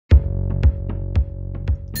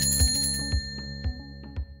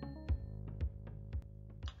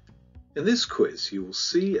In this quiz, you will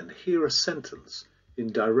see and hear a sentence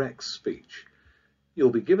in direct speech. You'll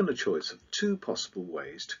be given a choice of two possible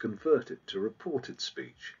ways to convert it to reported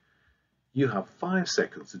speech. You have 5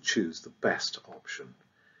 seconds to choose the best option.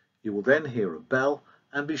 You will then hear a bell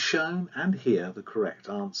and be shown and hear the correct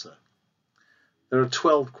answer. There are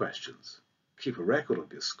 12 questions. Keep a record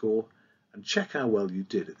of your score and check how well you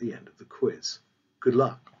did at the end of the quiz. Good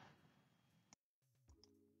luck.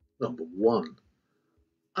 Number 1.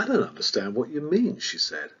 I don't understand what you mean, she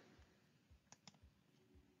said.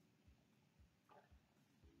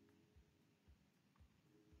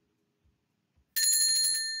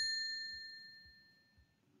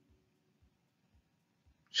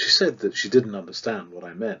 She said that she didn't understand what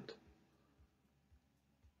I meant.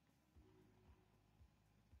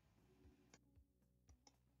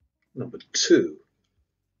 Number 2.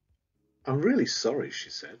 I'm really sorry, she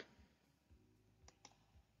said.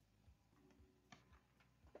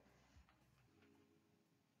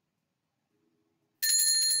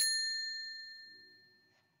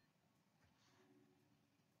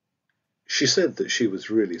 She said that she was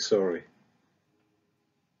really sorry.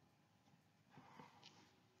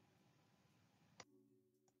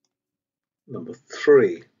 Number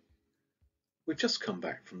 3. We've just come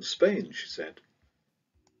back from Spain, she said.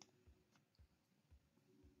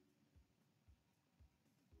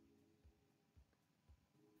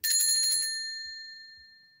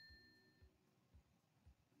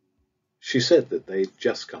 She said that they'd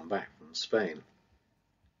just come back from Spain.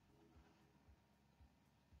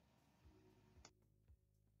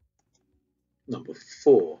 Number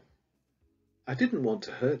 4. I didn't want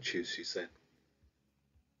to hurt you, she said.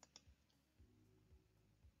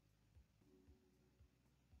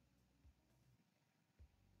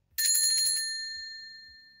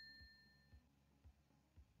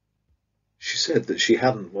 She said that she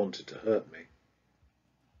hadn't wanted to hurt me.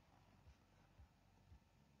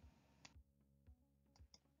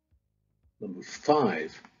 Number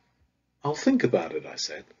 5. I'll think about it, I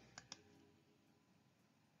said.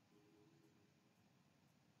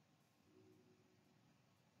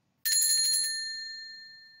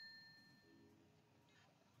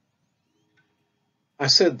 I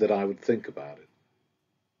said that I would think about it.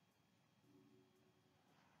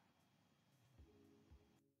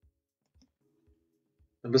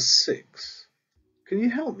 Number 6. Can you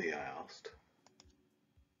help me? I asked.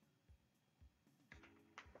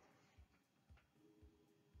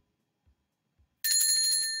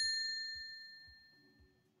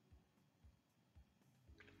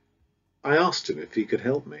 I asked him if he could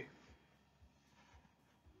help me.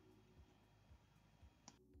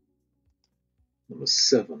 Number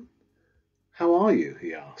 7. How are you?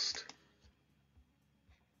 He asked.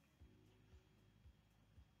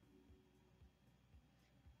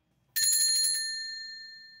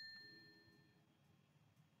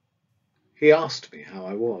 He asked me how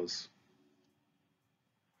I was.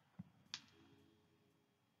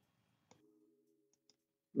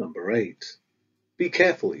 Number 8. Be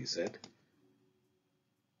careful, he said.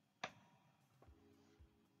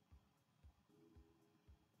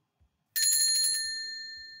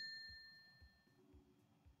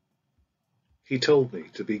 He told me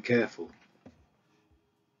to be careful.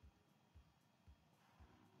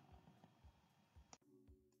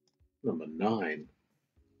 Number 9.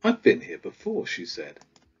 I've been here before, she said.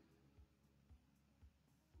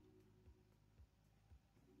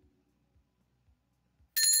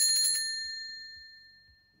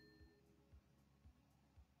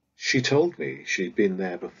 She told me she'd been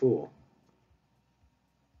there before.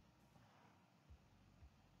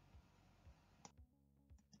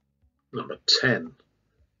 Number 10.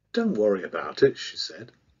 Don't worry about it, she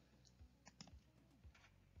said.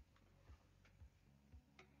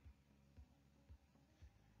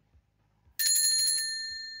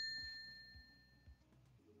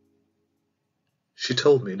 She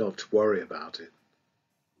told me not to worry about it.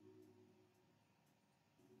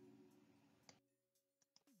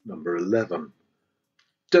 Number 11.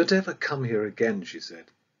 Don't ever come here again, she said.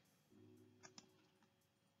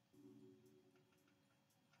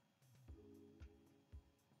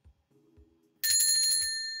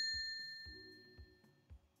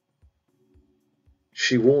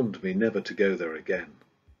 She warned me never to go there again.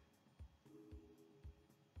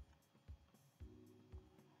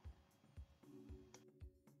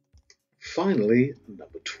 Finally,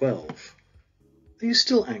 number 12. Are you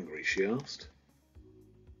still angry? She asked.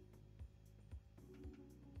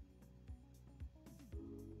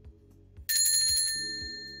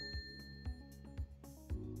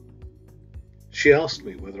 She asked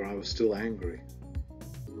me whether I was still angry.